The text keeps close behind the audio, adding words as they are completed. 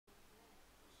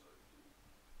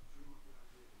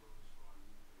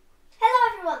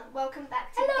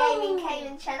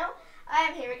I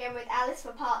am here again with Alice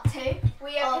for part 2.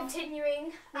 We are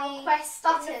continuing our quest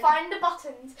to find the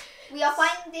buttons. We are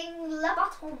finding the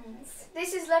buttons.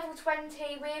 This is level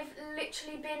 20. We've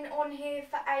literally been on here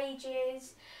for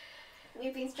ages.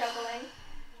 We've been struggling.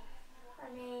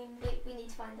 I mean, we need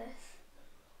to find this.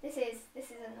 This is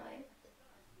annoying.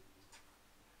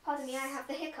 Pardon me, I have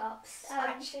the hiccups. It's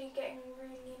actually getting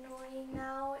really annoying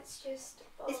now. It's just...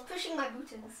 It's pushing my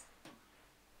buttons.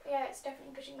 Yeah, it's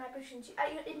definitely pushing my buttons.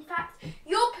 In fact,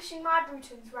 you're pushing my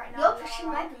buttons right now. You're pushing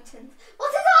my buttons.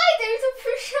 What did I do to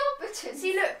push your buttons?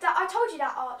 See, look, I told you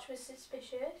that arch was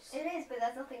suspicious. It is, but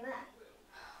there's nothing there.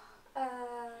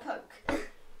 Poke.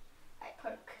 Like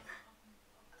poke.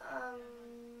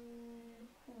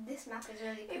 This map is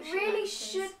really pushing. It really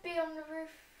should be on the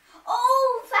roof.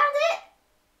 Oh, found it!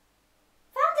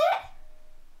 Found it!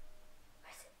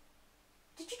 Where is it?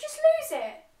 Did you just lose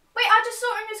it? Wait, I just saw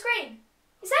it on your screen.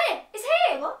 It's here! It's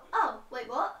here! What? Oh, wait,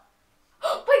 what?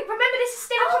 Wait, remember this is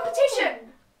still a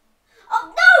competition!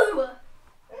 Oh, no!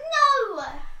 No!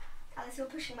 Alice, you're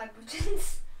pushing my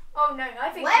buttons. Oh no, I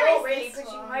think Where you're is really this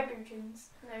pushing one? my buttons.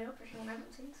 No, you're pushing my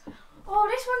buttons. Oh,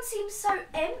 this one seems so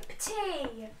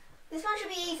empty. This one should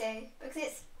be easy, because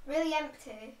it's really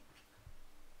empty.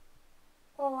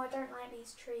 Oh, I don't like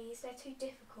these trees. They're too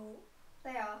difficult.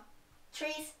 They are.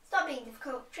 Trees, stop being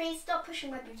difficult. Trees, stop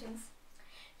pushing my buttons.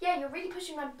 Yeah, you're really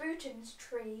pushing my buttons,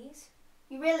 trees.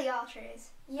 You really are,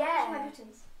 trees. Yeah. Pushing my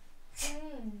buttons.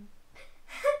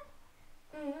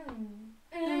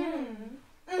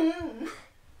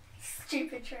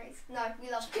 Stupid trees. No,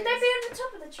 we love trees. Could they be on the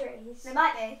top of the trees? They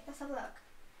might be. Let's have a look.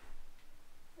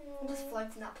 I'm just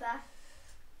floating up there.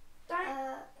 Don't.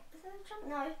 Is there a jump?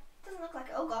 No, it doesn't look like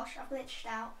it. Oh gosh, I've glitched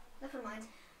out. Never mind.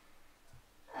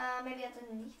 Maybe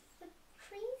underneath the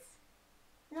trees?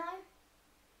 No.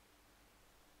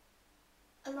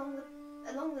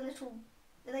 Along the little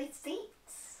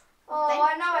seats. Oh, benches.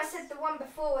 I know I said the one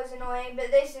before was annoying, but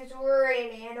this is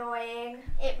really annoying.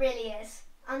 It really is.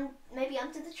 Maybe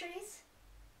under the trees?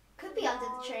 Could be under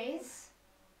the trees.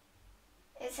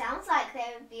 It sounds like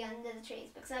they would be under the trees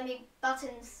because I mean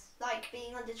buttons like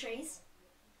being under trees.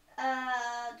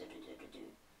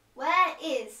 Where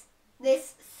is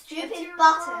this stupid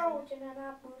button?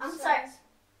 I'm sorry.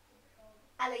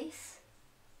 Alice,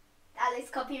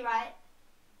 copyright.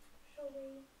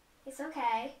 Sorry. It's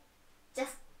okay.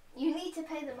 Just, you need to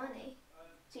pay the money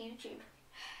to YouTube.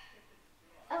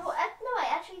 No,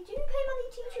 wait, actually, do you pay money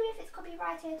to YouTube if it's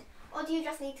copyrighted? Or do you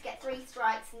just need to get 3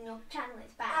 strikes and your channel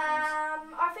is banned?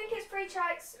 I think it's 3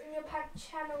 strikes and your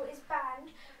channel is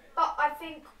banned, but I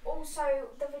think also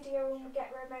the video will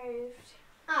get removed.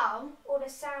 Oh. Or the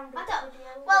sound of the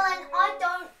video. Well then, I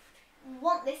don't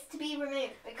want this to be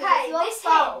removed because hey, it's your this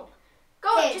fault. Go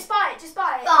on, just buy it,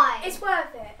 Fine. It's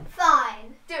worth it.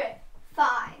 Fine. Do it.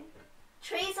 Fine.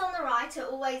 Trees on the right are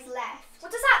always left.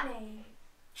 What does that mean?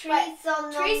 Trees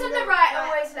on the right are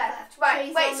always left. Right,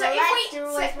 Trees wait, on so the if left are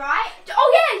always right?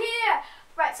 Oh yeah.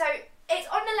 Right, so it's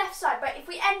on the left side, but if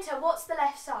we enter, what's the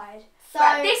left side? So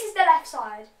right, this is the left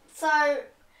side. So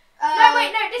no,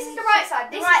 wait, no, this is the right side.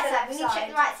 This is the left We need to check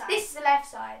the right side. This is the left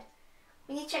side.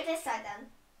 We need to check this side then.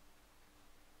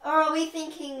 Or are we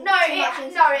thinking No, too much into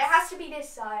it this? has to be this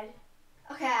side.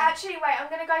 Okay. Actually, wait, I'm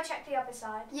going to go check the other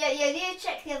side. Yeah, you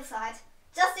check the other side.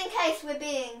 Just in case we're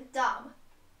being dumb.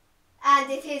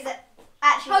 And it is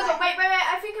actually... Hold on, wait,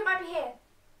 I think it might be here.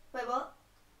 Wait, what?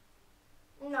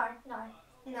 No.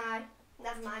 No,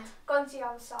 never mind. Gone to the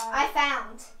other side. I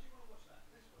found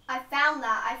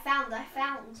that. I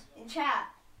found in chat.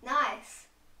 Nice.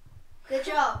 Good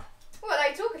job. What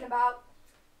are they talking about?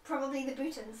 Probably the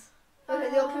buttons.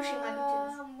 Because you're pushing my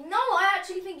buttons. No, I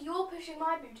actually think you're pushing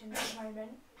my buttons at the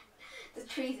moment. The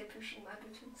trees are pushing my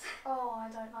buttons. Oh, I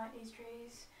don't like these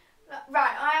trees.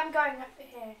 Right, I am going up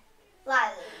here.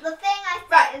 Like, the thing I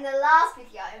said in the last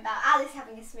video about Alice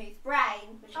having a smooth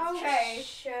brain, which is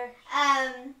true. Sure.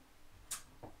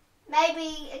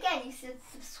 Maybe, again, you should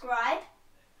subscribe.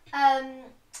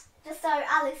 Just so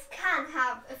Alice can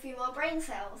have a few more brain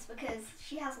cells, because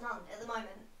she has none at the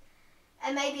moment.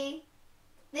 And maybe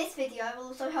this video will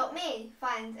also help me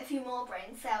find a few more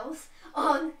brain cells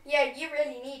on... Yeah, you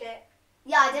really need it.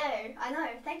 Yeah, I do. I know.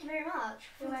 Thank you very much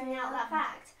for pointing out that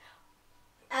fact.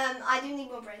 I do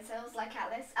need more brain cells, like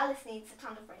Alice. Alice needs a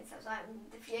ton of brain cells. I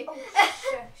need a few. Oh,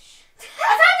 shush.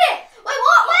 I found it! Wait,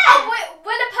 what? Where? Oh,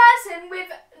 well, a person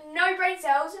with no brain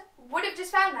cells would have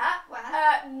just found that.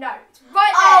 Where? No, it's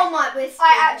right there. Oh my, we're stupid.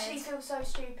 I actually feel so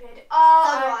stupid.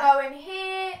 I'm going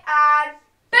here and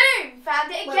boom,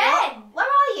 found it again. Where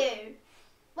are you?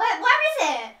 Where is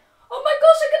it? Oh my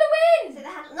gosh, I'm gonna win! Is it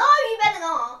the handle? No, you better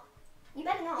not. You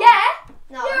better not. Yeah.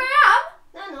 No. Here I am.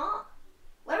 No, not.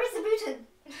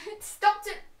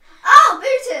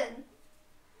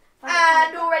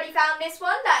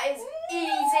 It's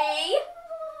easy.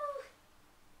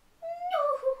 No.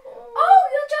 Oh,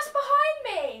 you're just behind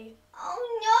me. Oh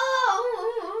no.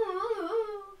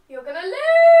 You're gonna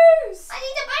lose. I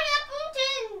need to buy the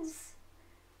buttons.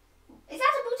 Is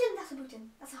that a button? That's a button.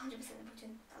 That's 100% a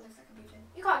button. That looks like a button.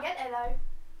 You can't get there though.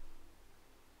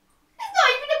 It's not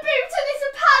even a button, it's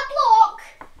a padlock.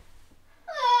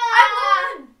 I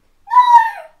won. No.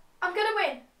 I'm gonna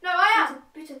win. No, I am.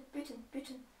 Button.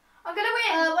 I'm gonna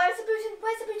win. Where's the button?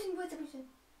 Where's the button?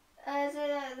 Is it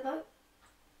the boat?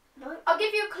 I'll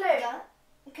give you a clue. Yeah.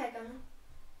 Okay, go on.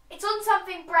 It's on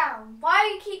something brown. Why do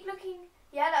you keep looking?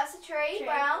 Yeah, that's a tree.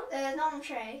 Brown. Not on a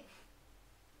tree.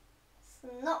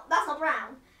 That's not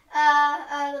brown.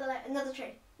 Another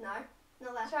tree. No,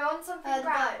 not that. So on something The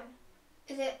brown. boat.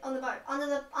 Is it on the boat? Under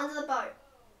the boat.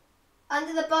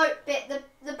 Under the boat bit.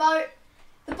 The boat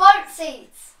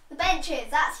seats. The benches.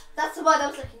 That's the word I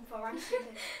was looking for. I'm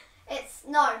stupid. It's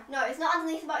no. It's not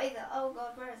underneath the boat either. Oh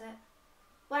God, where is it?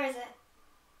 Where is it?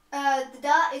 The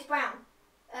dirt is brown.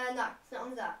 No, it's not on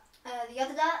the dirt. The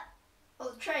other dirt.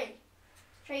 Oh, the tree.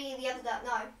 The other dirt.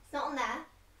 No, it's not on there.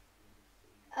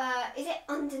 Is it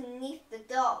underneath the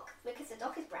dock? Because the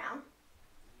dock is brown.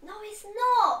 No, it's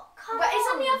not. Come on. It's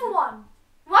on the other one.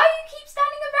 Why do you keep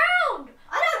standing around?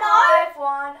 I don't know. I've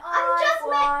won. I've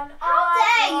won. How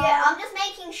dare you? I'm just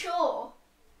making sure.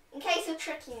 In case you're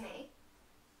tricking me.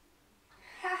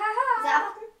 Is that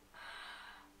a button?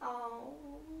 Oh,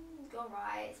 you're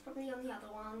right. It's probably on the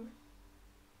other one.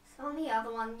 It's on the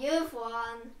other one. You've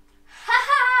won.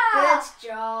 Good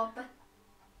job.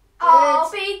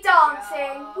 I'll be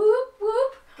dancing. job. Whoop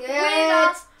whoop. Good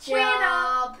Winner.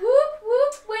 job. Whoop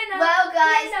whoop. Winner. Well,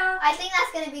 guys, Winner. I think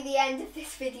that's going to be the end of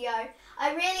this video.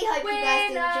 I really hope you guys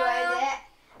enjoyed it.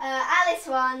 Alice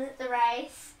won the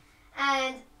race,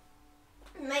 and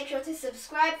make sure to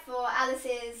subscribe for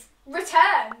Alice's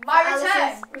return. My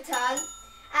return.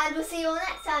 And we'll see you all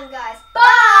next time, guys.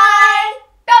 Bye.